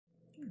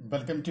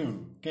Welcome to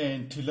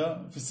CANDELA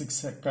Physics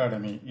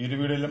Academy. ഈ ഒരു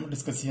വീഡിയോയിൽ നമ്മൾ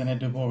ഡിസ്കസ്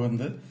ചെയ്യാനായിട്ട്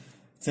പോകുന്നത്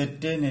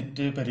സെറ്റ്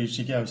നെറ്റ്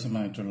പരീക്ഷയ്ക്ക്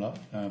ആവശ്യമായിട്ടുള്ള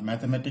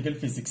mathematical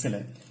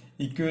ഫിസിക്സിലെ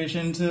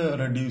equations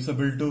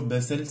റെഡ്യൂസബിൾ to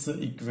Bessel's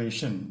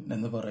equation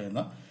എന്ന്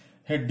പറയുന്ന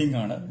ഹെഡിംഗ്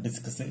ആണ്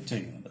ഡിസ്കസ്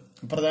ചെയ്യുന്നത്.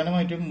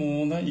 പ്രധാനമായിട്ടും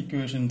 3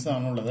 ഇക്വേഷൻസ്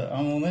ആണുള്ളത്.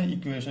 ആ 3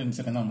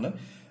 ഇക്വേഷൻസിനെ നമ്മൾ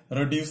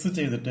റെഡ്യൂസ്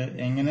ചെയ്തിട്ട്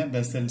എങ്ങനെ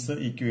ബെസൽസ്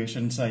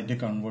ഇക്വേഷൻസ് ആയിട്ട്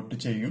കൺവേർട്ട്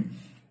ചെയ്യും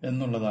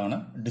എന്നുള്ളതാണ്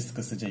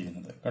ഡിസ്കസ്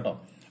ചെയ്യുന്നത് കേട്ടോ.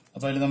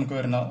 അപ്പൊ അതിൽ നമുക്ക്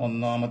വരുന്ന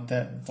ഒന്നാമത്തെ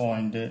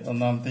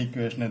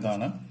ഇക്വേഷൻ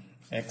ഇതാണ്.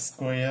 X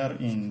square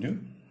into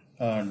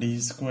D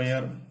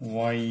square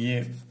Y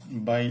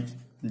by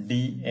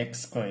D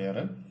X square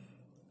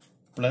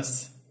plus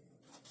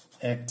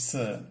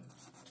X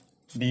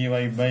D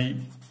Y by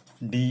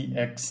D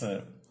X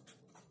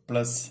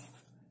plus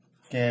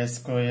K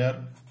square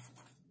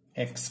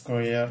X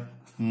square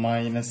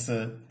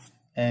minus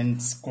N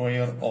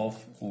square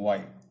of Y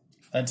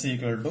that's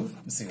equal to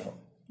 0.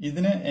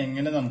 ഇതിനെ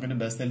എങ്ങനെ നമുക്കൊരു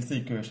Bessel's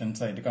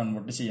equations ആയിട്ട്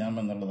convert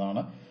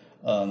ചെയ്യാമെന്നുള്ളതാണ്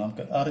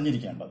നമുക്ക്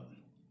അറിഞ്ഞിരിക്കേണ്ടത്.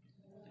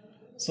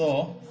 So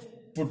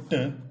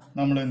puttu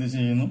നമ്മൾ എന്ത്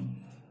ചെയ്യുന്നു,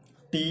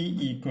 T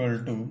equal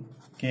to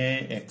K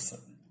X.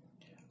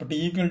 അപ്പൊ T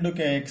equal to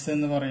K X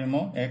എന്ന്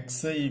പറയുമ്പോൾ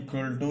എക്സ്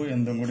ഈക്വൽ ടു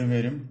എന്തും കൂടി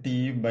വരും, ടി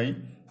ബൈ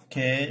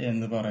കെ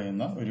എന്ന്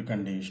പറയുന്ന ഒരു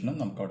കണ്ടീഷനും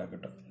നമുക്ക് അവിടെ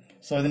കിട്ടും.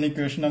 സോ അതിന്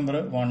ഇക്വേഷൻ നമ്പർ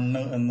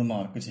 1 എന്ന്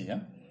മാർക്ക്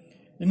ചെയ്യാം.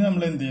 ഇനി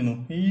നമ്മൾ എന്ത് ചെയ്യുന്നു,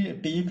 ഈ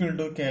T equal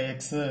to K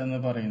X എന്ന്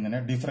പറയുന്നതിനെ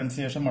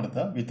ഡിഫറൻസിയേഷൻ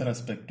നടത്തുക വിത്ത്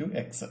റെസ്പെക്ട് ടു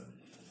എക്സ്.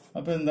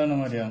 അപ്പൊ എന്താണ്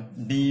പറയാ,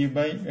 D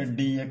by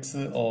D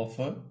X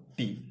of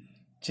T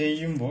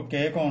ചെയ്യുമ്പോൾ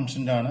കെ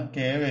കോൺസ്റ്റന്റ് ആണ്,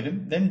 കെ വരും,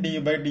 then D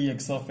by D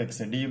X of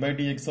X. D by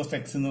D X of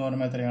X എന്ന്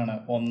പറയുമ്പോൾ എത്രയാണ്,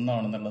 1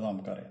 ആണെന്നുള്ളത്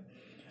നമുക്കറിയാം.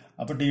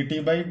 അപ്പൊ D T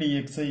by D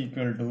X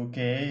equal to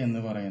K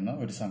എന്ന് പറയുന്ന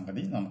ഒരു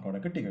സംഗതി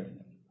നമുക്കവിടെ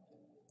കിട്ടിക്കഴിഞ്ഞു.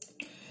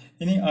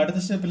 ഇനി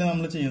അടുത്ത സ്റ്റെപ്പിൽ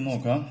നമ്മൾ ചെയ്ത്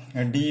നോക്കാം,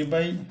 D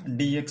by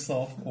D X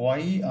of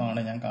Y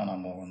ആണ് ഞാൻ കാണാൻ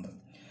പോകുന്നത്.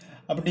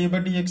 അപ്പൊ D by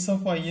D X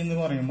of Y എന്ന്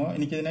പറയുമ്പോൾ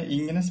എനിക്കിതിനെ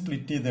ഇങ്ങനെ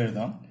സ്പ്ലിറ്റ് ചെയ്ത്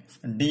എഴുതാം,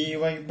 D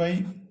Y by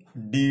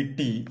D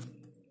T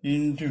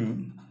into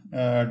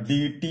D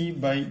T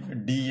by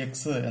D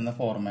X എന്ന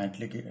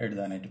ഫോർമാറ്റിലേക്ക്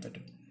എഴുതാനായിട്ട്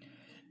പറ്റും.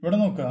 ഇവിടെ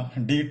നോക്കുക,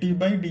 D T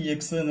by D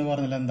X എന്ന്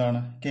പറഞ്ഞാൽ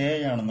എന്താണ്, കെ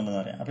ആണെന്നുള്ളത്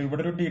അറിയാം. അപ്പൊ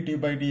ഇവിടെ ഒരു D T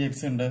by D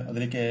X ഉണ്ട്,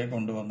 അതിൽ കെ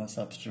കൊണ്ടുവന്ന്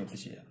സബ്സ്റ്റിറ്റ്യൂട്ട്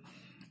ചെയ്യാം.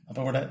 അപ്പൊ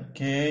ഇവിടെ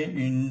കെ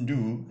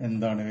ഇൻറ്റു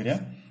എന്താണ് വരിക,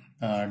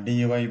 D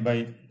Y by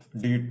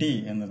D T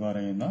എന്ന്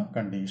പറയുന്ന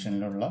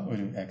കണ്ടീഷനിലുള്ള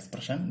ഒരു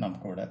എക്സ്പ്രഷൻ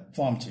നമുക്കിവിടെ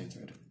ഫോം ചെയ്തു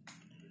വരും.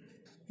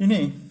 ഇനി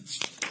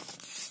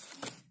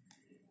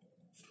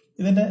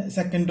ഇതിന്റെ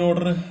സെക്കൻഡ്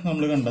ഓർഡർ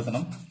നമ്മൾ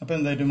കണ്ടെത്തണം. അപ്പൊ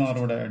എന്തായിട്ട് മാറും,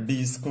 ഇവിടെ D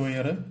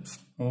square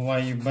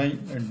Y by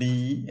D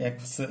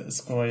X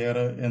square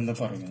എന്ന്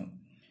പറയുന്നു.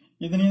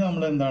 ഇതിനെ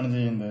നമ്മൾ എന്താണ്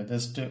ചെയ്യുന്നത്,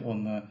 ജസ്റ്റ്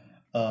ഒന്ന്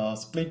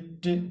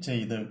സ്പ്ലിറ്റ്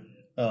ചെയ്ത്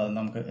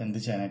നമുക്ക് എന്ത്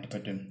ചെയ്യാനായിട്ട്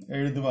പറ്റും,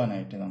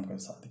 എഴുതുവാനായിട്ട് നമുക്ക്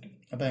സാധിക്കും.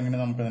 അപ്പൊ എങ്ങനെ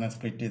നമുക്ക് ഇതിനെ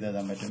സ്പ്ലിറ്റ് ചെയ്ത്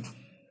എഴുതാൻ പറ്റും,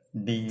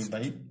 D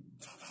by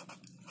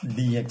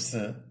D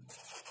X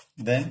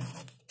then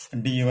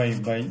D Y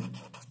by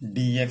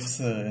D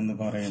X എന്ന്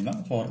പറയുന്ന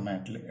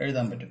ഫോർമാറ്റിൽ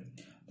എഴുതാൻ പറ്റും.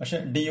 പക്ഷെ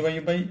D Y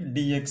by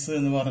D X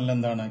എന്ന് പറഞ്ഞാൽ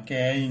എന്താണ്,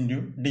 K into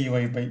D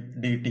Y by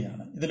D T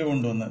ആണ്. ഇതിൽ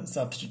കൊണ്ടുവന്ന്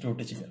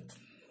സബ്സ്റ്റിറ്റ്യൂട്ട് ചെയ്യാം.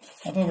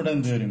 അപ്പൊ ഇവിടെ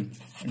എന്ത് വരും,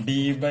 D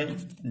by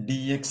D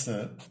X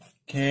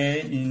K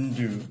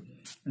into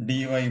D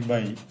Y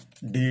by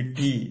D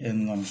T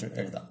എന്ന് നമുക്ക്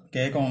എഴുതാം.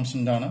 കെ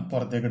കോൺസ്റ്റന്റ് ആണ്,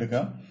 പുറത്തേക്ക്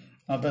എടുക്കാം.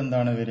 അപ്പൊ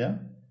എന്താണ് വരിക,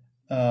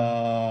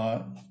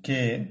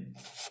 K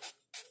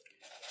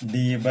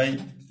D by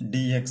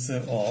D X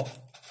of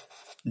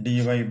D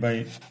Y by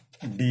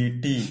D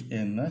T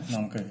എന്ന്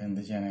നമുക്ക്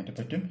എന്ത് ചെയ്യാനായിട്ട്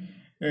പറ്റും,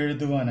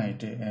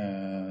 എഴുതുവാനായിട്ട്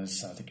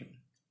സാധിക്കും.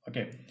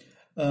 ഓക്കെ,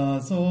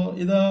 സോ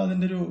ഇത്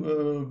അതിൻ്റെ ഒരു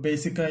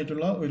ബേസിക്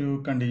ആയിട്ടുള്ള ഒരു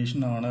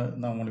കണ്ടീഷനാണ്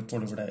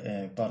നമ്മളിപ്പോൾ ഇവിടെ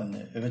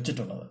പറഞ്ഞ്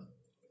വെച്ചിട്ടുള്ളത്.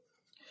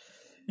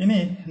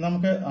 ഇനി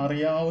നമുക്ക്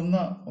അറിയാവുന്ന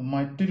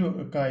മറ്റൊരു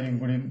കാര്യം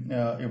കൂടി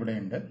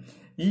ഇവിടെയുണ്ട്.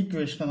 ഈ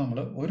ഇക്വേഷനെ നമ്മൾ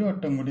ഒരു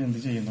വട്ടം കൂടി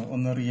എന്ത് ചെയ്യുന്നു,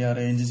 ഒന്ന്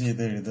റീഅറേഞ്ച്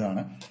ചെയ്ത്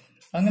എഴുതുകയാണ്.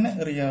 അങ്ങനെ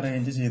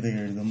റീഅറേഞ്ച് ചെയ്ത്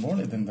എഴുതുമ്പോൾ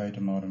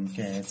ഇതെന്തായിട്ട് മാറും,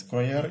 K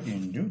square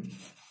into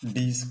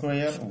D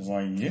square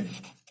Y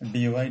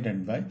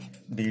divided by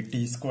D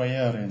T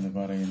square എന്ന്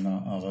പറയുന്ന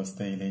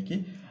അവസ്ഥയിലേക്ക്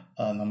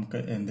നമുക്ക്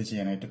എന്ത്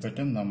ചെയ്യാനായിട്ട്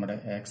പറ്റും, നമ്മുടെ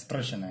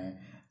എക്സ്പ്രഷനെ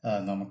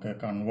നമുക്ക്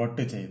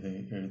കൺവേർട്ട് ചെയ്ത്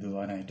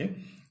എഴുതുവാനായിട്ട്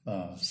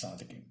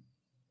സാധിക്കും.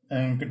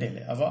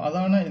 കിട്ടിയല്ലേ? അപ്പൊ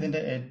അതാണ്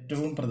ഇതിന്റെ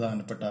ഏറ്റവും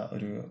പ്രധാനപ്പെട്ട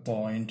ഒരു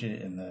പോയിന്റ്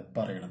എന്ന്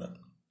പറയുന്നത്.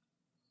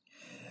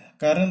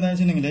 കാരണം എന്താ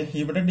വെച്ചിട്ടുണ്ടെങ്കിൽ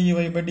ഇവിടെ D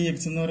Y by D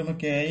X എന്ന് പറയുമ്പോൾ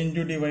K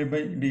into D Y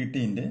by D T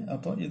ഉണ്ട്.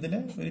 അപ്പോൾ ഇതിൽ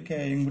ഒരു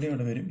കെയും കൂടി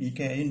ഇവിടെ വരും. ഈ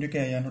കെ ഇൻറ്റു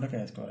കെ ആണ് ഇവിടെ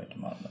കെ സ്ക്വയർ ആയിട്ട്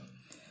മാറുന്നത്.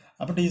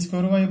 അപ്പോൾ D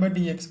square Y by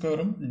D X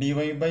സ്ക്വയറും ഡി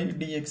വൈ ബൈ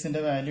ഡി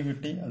എക്സിന്റെ വാല്യൂ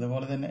കിട്ടി.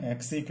 അതുപോലെ തന്നെ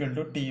X equal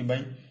to T by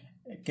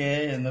K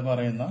എന്ന്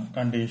പറയുന്ന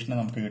കണ്ടീഷന്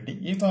നമുക്ക് കിട്ടി.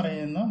 ഈ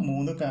പറയുന്ന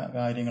 3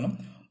 കാര്യങ്ങളും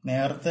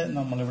നേരത്തെ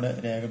നമ്മളിവിടെ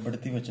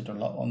രേഖപ്പെടുത്തി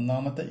വെച്ചിട്ടുള്ള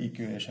ഒന്നാമത്തെ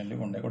ഇക്വേഷനിൽ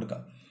കൊണ്ടേ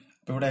കൊടുക്കാം.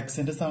 അപ്പൊ ഇവിടെ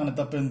എക്സിന്റെ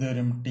സ്ഥാനത്ത് അപ്പൊ എന്ത്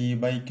വരും, ടി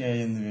ബൈ കെ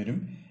എന്ന് വരും.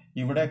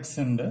 ഇവിടെ എക്സ്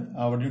ഉണ്ട്,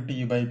 അവിടെ ടി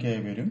ബൈ കെ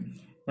വരും.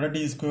 ഇവിടെ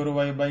D square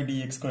Y by D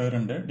X square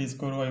ഉണ്ട്, D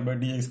square Y by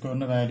D X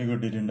സ്ക്വയറിന്റെ വാല്യൂ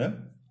കിട്ടിയിട്ടുണ്ട്.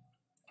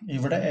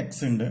 ഇവിടെ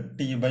എക്സ് ഉണ്ട്,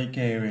 ടി ബൈ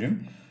കെ വരും.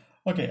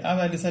 ഓക്കെ, ആ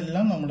വാല്യൂസ്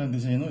എല്ലാം നമ്മൾ എന്ത്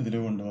ചെയ്യുന്നു, ഇതിൽ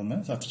കൊണ്ടുവന്ന്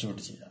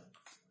സബ്സ്റ്റിറ്റ്യൂട്ട് ചെയ്യാം.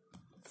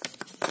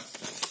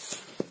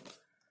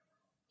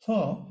 സോ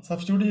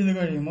സബ്സ്റ്റിറ്റ്യൂട്ട് ചെയ്ത്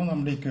കഴിയുമ്പോൾ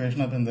നമ്മുടെ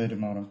ഇക്വേഷൻ അത്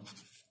എന്തായാലും മാറും,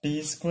 T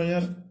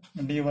square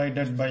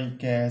divided by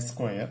K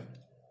square.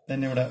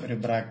 then ഇവിടെ ഒരു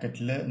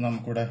ബ്രാക്കറ്റിൽ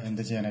നമുക്കിവിടെ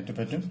എന്ത് ചെയ്യാനായിട്ട്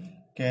പറ്റും?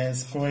 K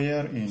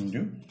square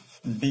into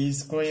D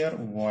square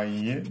Y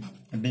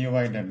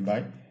divided by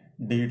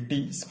D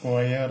T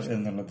square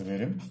എന്നുള്ളത്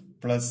വരും.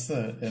 പ്ലസ്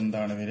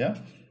എന്താണ് വരിക?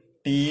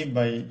 ടി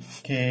ബൈ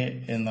കെ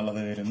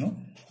എന്നുള്ളത് വരുന്നു.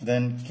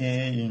 Then K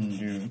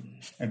into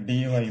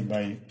D Y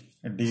by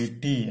D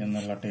T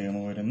എന്നുള്ള ടേം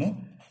വരുന്നു.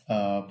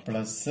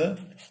 Plus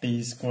T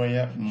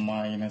square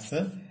minus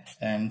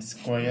N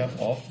square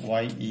of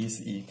Y is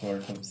equal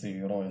to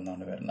 0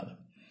 എന്നാണ് വരുന്നത്.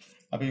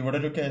 അപ്പൊ ഇവിടെ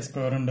ഒരു കെ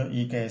സ്ക്വയർ ഉണ്ട്,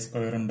 ഈ കെ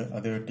സ്ക്വയർ ഉണ്ട്,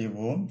 അത് വെട്ടി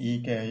പോവും. ഈ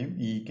കെയും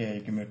ഈ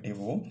കെയ്ക്കും വെട്ടി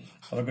പോവും.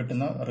 അപ്പൊ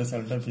കിട്ടുന്ന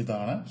റിസൾട്ട്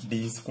ഇതാണ്.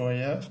 T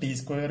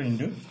square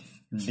into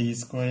D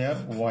square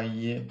Y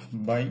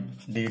by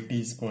D T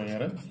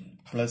square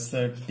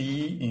plus T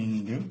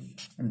into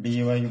D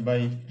Y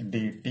by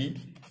D T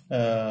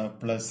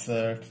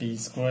plus T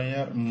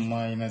square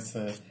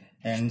minus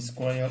N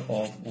square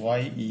of Y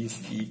is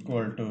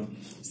equal to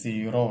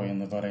 0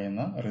 എന്ന്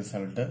പറയുന്ന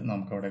റിസൾട്ട്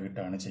നമുക്ക് ഇവിടെ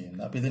കിട്ടുകയാണ്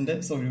ചെയ്യുന്നത്. അപ്പൊ ഇതിന്റെ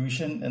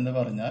solution എന്ന്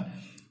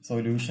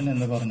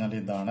പറഞ്ഞാൽ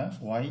ഇതാണ്.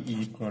 y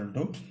equal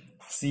to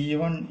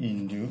C1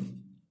 into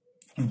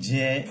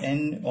J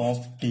N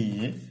of T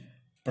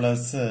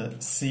plus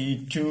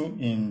C2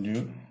 into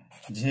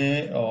J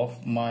of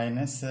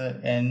minus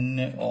N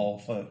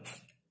of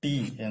T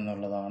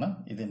എന്നുള്ളതാണ്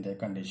ഇതിന്റെ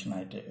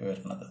കണ്ടീഷനായിട്ട്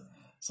വരുന്നത്.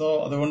 സോ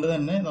അതുകൊണ്ട്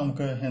തന്നെ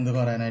നമുക്ക് എന്ത്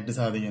പറയാനായിട്ട്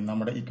സാധിക്കും?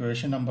 നമ്മുടെ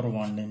ഇക്വേഷൻ നമ്പർ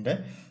 1ന്റെ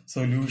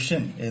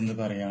സൊല്യൂഷൻ എന്ന്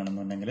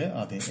പറയുകയാണെന്നുണ്ടെങ്കിൽ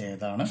അത്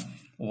ഏതാണ്?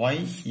 y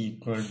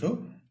ഈക്വൽ ടു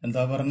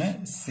എന്താ പറഞ്ഞ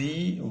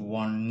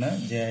C1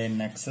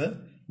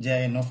 J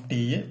N of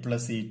T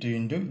plus C2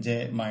 into J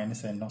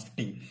minus N of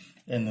T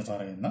എന്ന്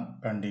പറയുന്ന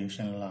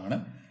കണ്ടീഷനിലാണ്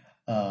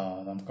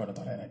നമുക്കവിടെ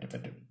പറയാനായിട്ട്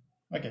പറ്റും.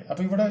 ഓക്കെ,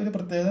 അപ്പൊ ഇവിടെ ഇത്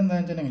പ്രത്യേകത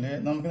എന്താണെന്ന്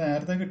വെച്ചിട്ടുണ്ടെങ്കിൽ നമുക്ക്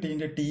നേരത്തെ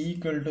കിട്ടിയതിന്റെ ടി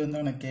ഈക്വൽ ടു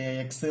എന്താണ് കെ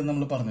എക്സ്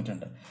നമ്മൾ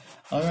പറഞ്ഞിട്ടുണ്ട്.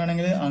 അത്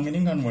വേണമെങ്കിൽ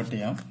അങ്ങനെയും കൺവേർട്ട്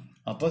ചെയ്യാം.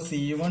 അപ്പൊ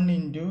C1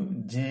 into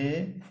J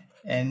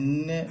N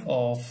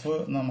of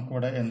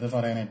നമുക്കിവിടെ എന്ത്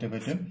പറയാനായിട്ട്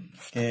പറ്റും?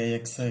 കെ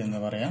എക്സ് എന്ന്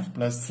പറയാം.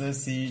 Plus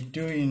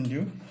C2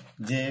 into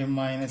J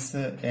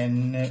minus N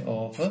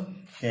of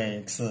K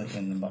X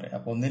എന്നും പറയാം.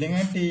 അപ്പൊ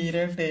ഒന്നില്ലെങ്കിൽ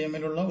ടിയുടെ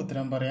ടേമിലുള്ള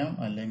ഉത്തരം പറയാം,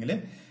 അല്ലെങ്കിൽ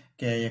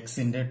കെ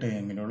എക്സിന്റെ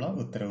ടേമിലുള്ള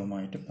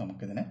ഉത്തരവുമായിട്ടും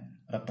നമുക്കിതിനെ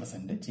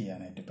റെപ്രസെന്റ്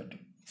ചെയ്യാനായിട്ട്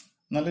പറ്റും.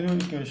 നല്ലൊരു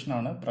ഇക്വേഷൻ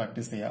ആണ്,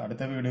 പ്രാക്ടീസ് ചെയ്യുക.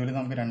 അടുത്ത വീഡിയോയിൽ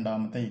നമുക്ക്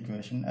രണ്ടാമത്തെ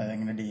ഇക്വേഷൻ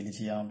അതെങ്ങനെ ഡീൽ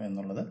ചെയ്യാം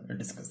എന്നുള്ളത്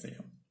ഡിസ്കസ്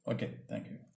ചെയ്യാം. Okay, thank you.